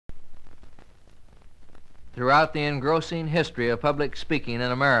Throughout the engrossing history of public speaking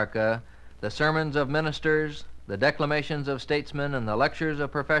in America, the sermons of ministers, the declamations of statesmen, and the lectures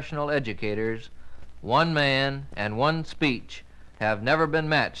of professional educators, one man and one speech have never been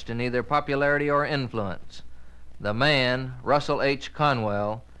matched in either popularity or influence. The man, Russell H.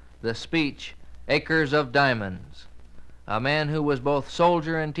 Conwell; the speech, Acres of Diamonds. A man who was both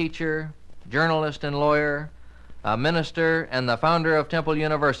soldier and teacher, journalist and lawyer, a minister, and the founder of Temple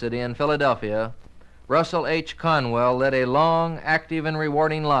University in Philadelphia, Russell H. Conwell led a long, active, and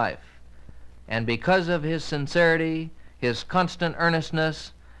rewarding life. And because of his sincerity, his constant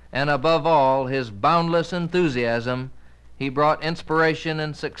earnestness, and above all, his boundless enthusiasm, he brought inspiration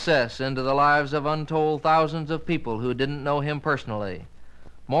and success into the lives of untold thousands of people who didn't know him personally.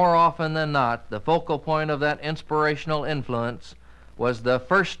 More often than not, the focal point of that inspirational influence was the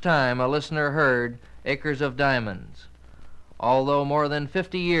first time a listener heard Acres of Diamonds. Although more than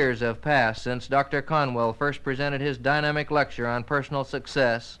 50 years have passed since Dr. Conwell first presented his dynamic lecture on personal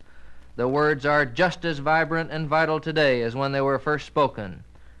success, the words are just as vibrant and vital today as when they were first spoken.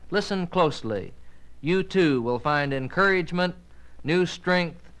 Listen closely. You too will find encouragement, new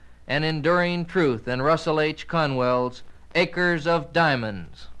strength, and enduring truth in Russell H. Conwell's Acres of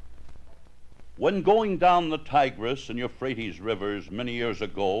Diamonds. When going down the Tigris and Euphrates rivers many years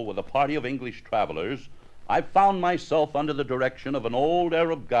ago with a party of English travelers, I found myself under the direction of an old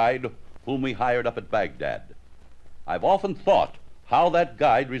Arab guide whom we hired up at Baghdad. I've often thought how that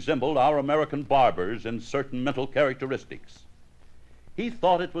guide resembled our American barbers in certain mental characteristics. He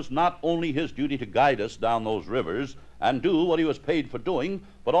thought it was not only his duty to guide us down those rivers and do what he was paid for doing,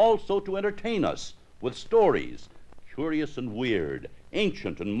 but also to entertain us with stories, curious and weird,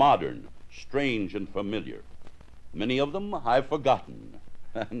 ancient and modern, strange and familiar. Many of them I've forgotten,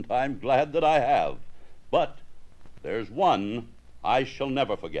 and I'm glad that I have. But there's one I shall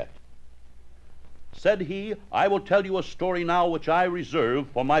never forget. Said he, I will tell you a story now which I reserve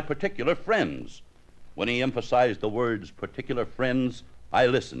for my particular friends. When he emphasized the words particular friends, I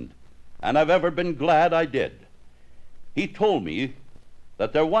listened, and I've ever been glad I did. He told me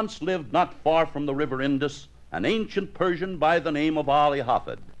that there once lived not far from the river Indus an ancient Persian by the name of Ali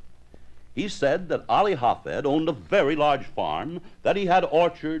Hafed. He said that Ali Hafed owned a very large farm, that he had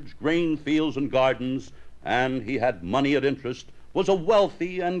orchards, grain fields, and gardens, and he had money at interest, was a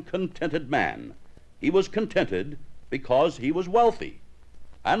wealthy and contented man. He was contented because he was wealthy,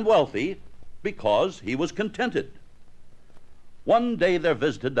 and wealthy because he was contented. One day there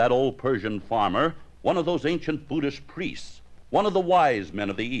visited that old Persian farmer one of those ancient Buddhist priests, one of the wise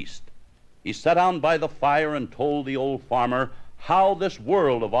men of the East. He sat down by the fire and told the old farmer how this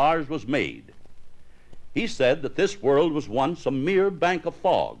world of ours was made. He said that this world was once a mere bank of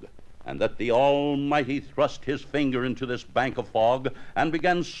fog, and that the Almighty thrust his finger into this bank of fog and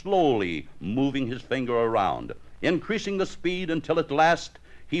began slowly moving his finger around, increasing the speed until at last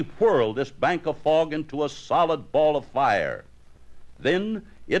he whirled this bank of fog into a solid ball of fire. Then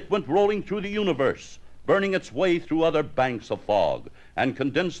it went rolling through the universe, burning its way through other banks of fog, and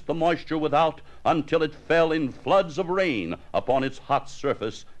condensed the moisture without until it fell in floods of rain upon its hot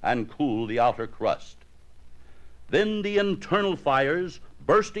surface and cooled the outer crust. Then the internal fires,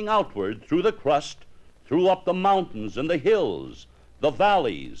 bursting outward through the crust, threw up the mountains and the hills, the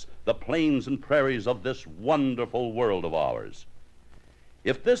valleys, the plains and prairies of this wonderful world of ours.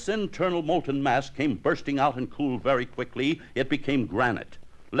 If this internal molten mass came bursting out and cooled very quickly, it became granite,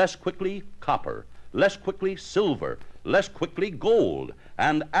 less quickly copper, less quickly silver, less quickly gold,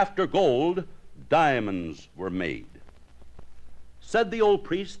 and after gold, diamonds were made. Said the old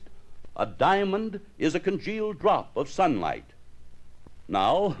priest, a diamond is a congealed drop of sunlight.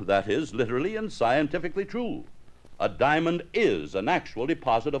 Now, that is literally and scientifically true. A diamond is an actual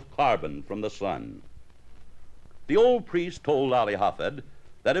deposit of carbon from the sun. The old priest told Ali Hafed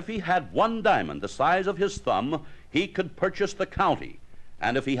that if he had one diamond the size of his thumb, he could purchase the county,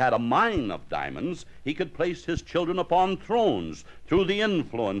 and if he had a mine of diamonds, he could place his children upon thrones through the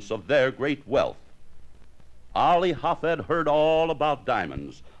influence of their great wealth. Ali Hafed heard all about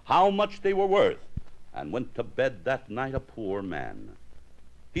diamonds, how much they were worth, and went to bed that night a poor man.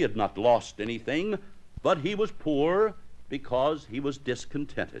 He had not lost anything, but he was poor because he was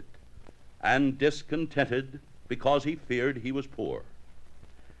discontented, and discontented because he feared he was poor.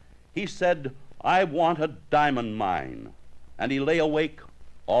 He said, I want a diamond mine, and he lay awake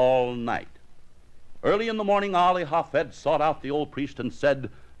all night. Early in the morning, Ali Hafed sought out the old priest and said,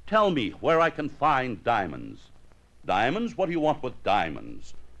 tell me where I can find diamonds. Diamonds? What do you want with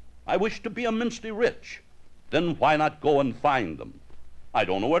diamonds? I wish to be immensely rich. Then why not go and find them? I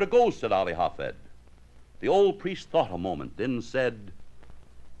don't know where to go, said Ali Hafed. The old priest thought a moment, then said,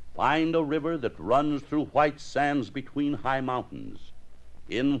 Find a river that runs through white sands between high mountains.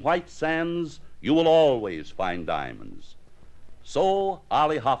 In white sands, you will always find diamonds. So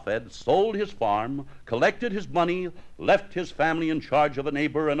Ali Hafed sold his farm, collected his money, left his family in charge of a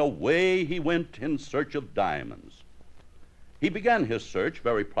neighbor, and away he went in search of diamonds. He began his search,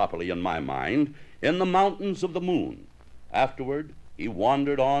 very properly in my mind, in the mountains of the moon. Afterward, he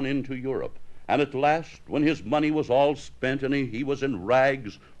wandered on into Europe, and at last, when his money was all spent and he was in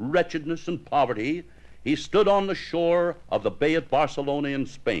rags, wretchedness, and poverty, he stood on the shore of the bay at Barcelona in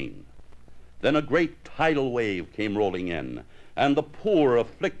Spain. Then a great tidal wave came rolling in, and the poor,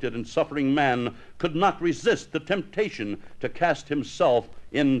 afflicted, and suffering man could not resist the temptation to cast himself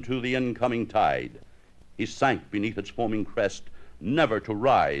into the incoming tide. He sank beneath its foaming crest, never to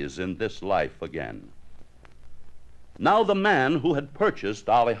rise in this life again. Now the man who had purchased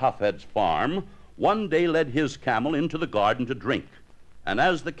Ali Hafed's farm one day led his camel into the garden to drink, and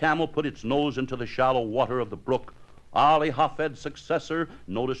as the camel put its nose into the shallow water of the brook, Ali Hafed's successor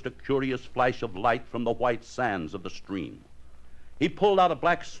noticed a curious flash of light from the white sands of the stream. He pulled out a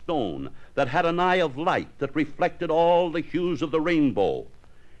black stone that had an eye of light that reflected all the hues of the rainbow.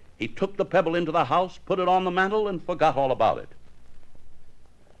 He took the pebble into the house, put it on the mantel, and forgot all about it.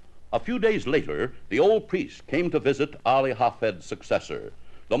 A few days later, the old priest came to visit Ali Hafed's successor.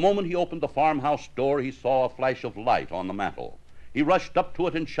 The moment he opened the farmhouse door, he saw a flash of light on the mantel. He rushed up to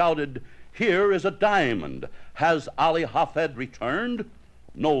it and shouted, "Here is a diamond. Has Ali Hafed returned?"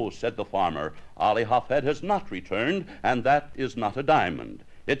 "No," said the farmer, "Ali Hafed has not returned, and that is not a diamond.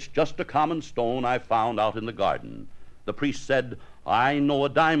 It's just a common stone I found out in the garden." The priest said, "I know a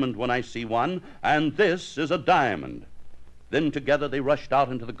diamond when I see one, and this is a diamond." Then together they rushed out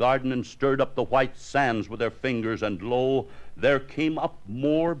into the garden and stirred up the white sands with their fingers, and lo, there came up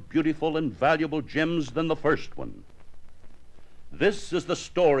more beautiful and valuable gems than the first one. This is the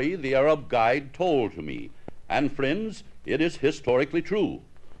story the Arab guide told to me, and friends, it is historically true,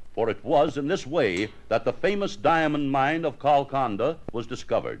 for it was in this way that the famous diamond mine of Golconda was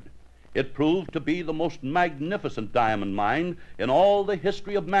discovered. It proved to be the most magnificent diamond mine in all the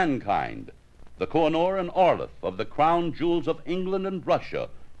history of mankind. The Koh-i-Noor and Orlith of the crown jewels of England and Russia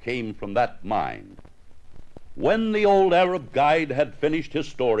came from that mine. When the old Arab guide had finished his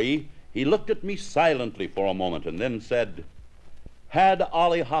story, he looked at me silently for a moment and then said, "Had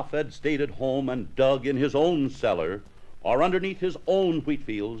Ali Hafed stayed at home and dug in his own cellar, or underneath his own wheat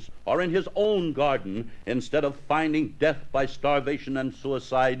fields, or in his own garden, instead of finding death by starvation and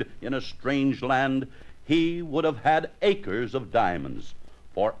suicide in a strange land, he would have had acres of diamonds.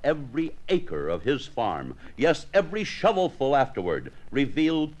 For every acre of his farm, yes, every shovelful afterward,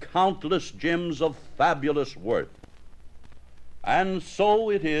 revealed countless gems of fabulous worth." And so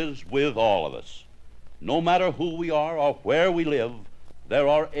it is with all of us. No matter who we are or where we live, there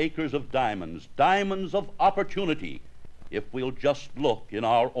are acres of diamonds, diamonds of opportunity, if we'll just look in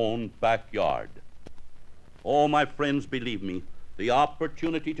our own backyard. Oh, my friends, believe me, the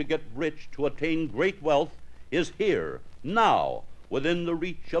opportunity to get rich, to attain great wealth, is here, now, within the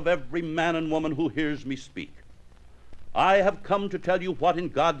reach of every man and woman who hears me speak. I have come to tell you what in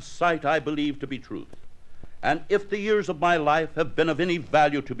God's sight I believe to be truth. And if the years of my life have been of any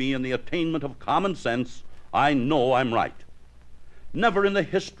value to me in the attainment of common sense, I know I'm right. Never in the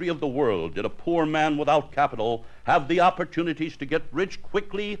history of the world did a poor man without capital have the opportunities to get rich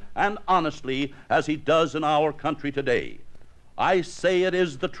quickly and honestly as he does in our country today. I say it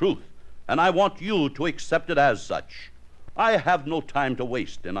is the truth, and I want you to accept it as such. I have no time to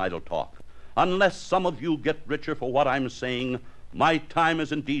waste in idle talk. Unless some of you get richer for what I'm saying, my time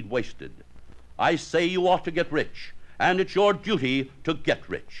is indeed wasted. I say you ought to get rich, and it's your duty to get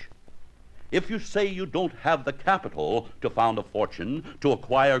rich. If you say you don't have the capital to found a fortune, to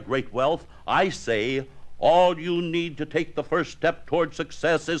acquire great wealth, I say all you need to take the first step toward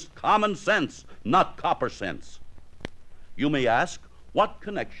success is common sense, not copper sense. You may ask, what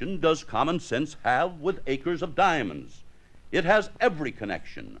connection does common sense have with acres of diamonds? It has every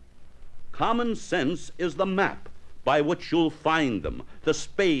connection. Common sense is the map by which you'll find them, the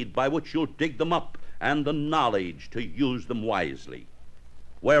spade by which you'll dig them up, and the knowledge to use them wisely.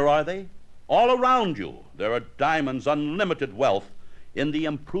 Where are they? All around you. There are diamonds, unlimited wealth, in the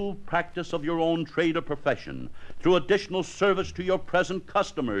improved practice of your own trade or profession, through additional service to your present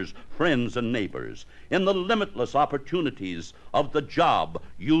customers, friends, and neighbors, in the limitless opportunities of the job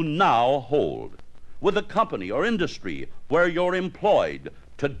you now hold, with a company or industry where you're employed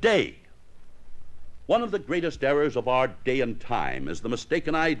today. One of the greatest errors of our day and time is the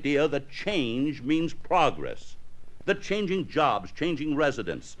mistaken idea that change means progress, that changing jobs, changing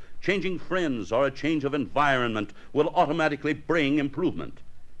residence, changing friends, or a change of environment will automatically bring improvement.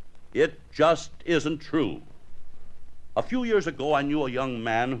 It just isn't true. A few years ago, I knew a young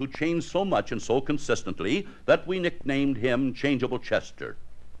man who changed so much and so consistently that we nicknamed him Changeable Chester.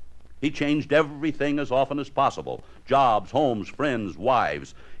 He changed everything as often as possible, jobs, homes, friends,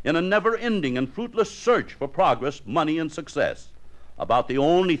 wives, in a never-ending and fruitless search for progress, money, and success. About the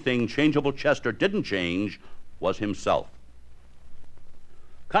only thing Changeable Chester didn't change was himself.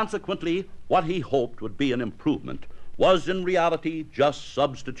 Consequently, what he hoped would be an improvement was in reality just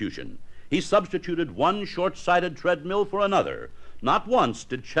substitution. He substituted one short-sighted treadmill for another. Not once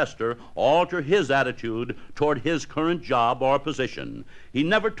did Chester alter his attitude toward his current job or position. He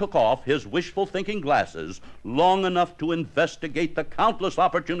never took off his wishful thinking glasses long enough to investigate the countless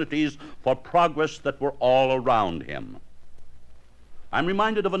opportunities for progress that were all around him. I'm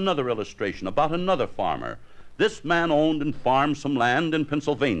reminded of another illustration about another farmer. This man owned and farmed some land in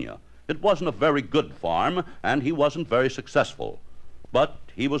Pennsylvania. It wasn't a very good farm, and he wasn't very successful. But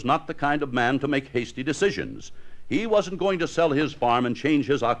he was not the kind of man to make hasty decisions. He wasn't going to sell his farm and change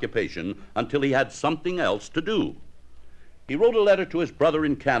his occupation until he had something else to do. He wrote a letter to his brother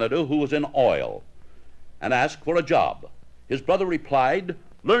in Canada who was in oil and asked for a job. His brother replied,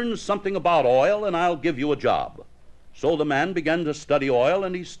 "Learn something about oil and I'll give you a job." So the man began to study oil,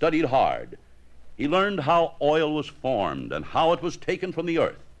 and he studied hard. He learned how oil was formed and how it was taken from the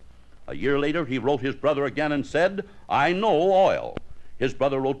earth. A year later, he wrote his brother again and said, "I know oil." His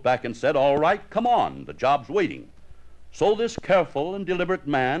brother wrote back and said, "All right, come on, the job's waiting." So this careful and deliberate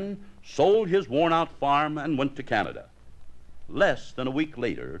man sold his worn-out farm and went to Canada. Less than a week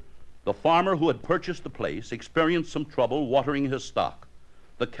later, the farmer who had purchased the place experienced some trouble watering his stock.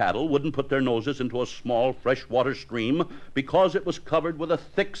 The cattle wouldn't put their noses into a small freshwater stream because it was covered with a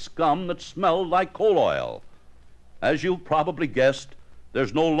thick scum that smelled like coal oil. As you've probably guessed,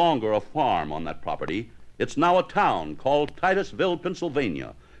 there's no longer a farm on that property. It's now a town called Titusville,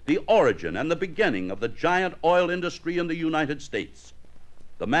 Pennsylvania, the origin and the beginning of the giant oil industry in the United States.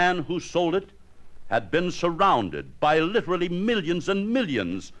 The man who sold it had been surrounded by literally millions and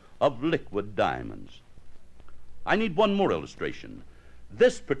millions of liquid diamonds. I need one more illustration.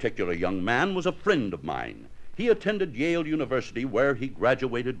 This particular young man was a friend of mine. He attended Yale University, where he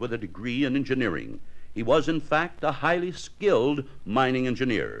graduated with a degree in engineering. He was, in fact, a highly skilled mining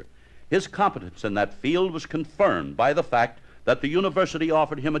engineer. His competence in that field was confirmed by the fact that the university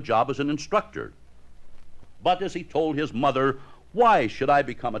offered him a job as an instructor. But as he told his mother, "Why should I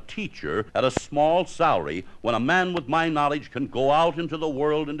become a teacher at a small salary when a man with my knowledge can go out into the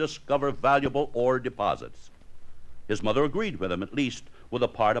world and discover valuable ore deposits?" His mother agreed with him, at least with the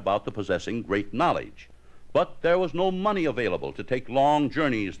part about the possessing great knowledge. But there was no money available to take long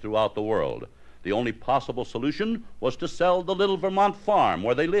journeys throughout the world. The only possible solution was to sell the little Vermont farm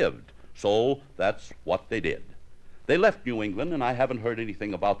where they lived. So that's what they did. They left New England, and I haven't heard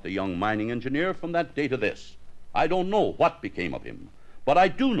anything about the young mining engineer from that day to this. I don't know what became of him, but I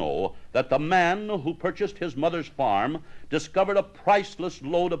do know that the man who purchased his mother's farm discovered a priceless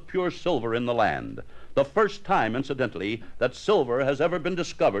lode of pure silver in the land. The first time, incidentally, that silver has ever been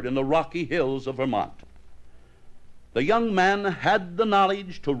discovered in the rocky hills of Vermont. The young man had the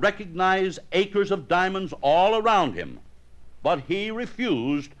knowledge to recognize acres of diamonds all around him, but he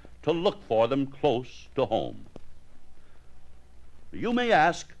refused to look for them close to home. You may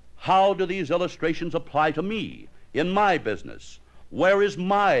ask, how do these illustrations apply to me in my business? Where is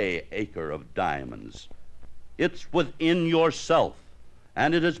my acre of diamonds? It's within yourself,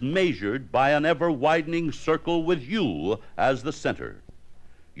 and it is measured by an ever-widening circle with you as the center.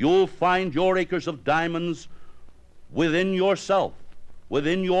 You'll find your acres of diamonds within yourself,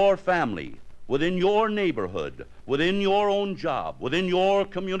 within your family, within your neighborhood, within your own job, within your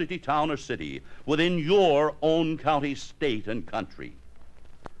community, town, or city, within your own county, state, and country.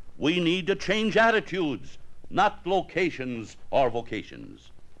 We need to change attitudes, not locations or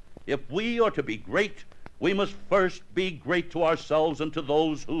vocations. If we are to be great, we must first be great to ourselves and to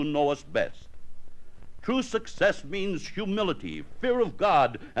those who know us best. True success means humility, fear of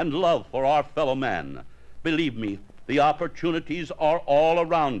God, and love for our fellow man. Believe me, the opportunities are all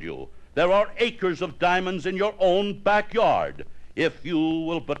around you. There are acres of diamonds in your own backyard, if you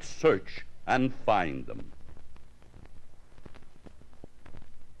will but search and find them.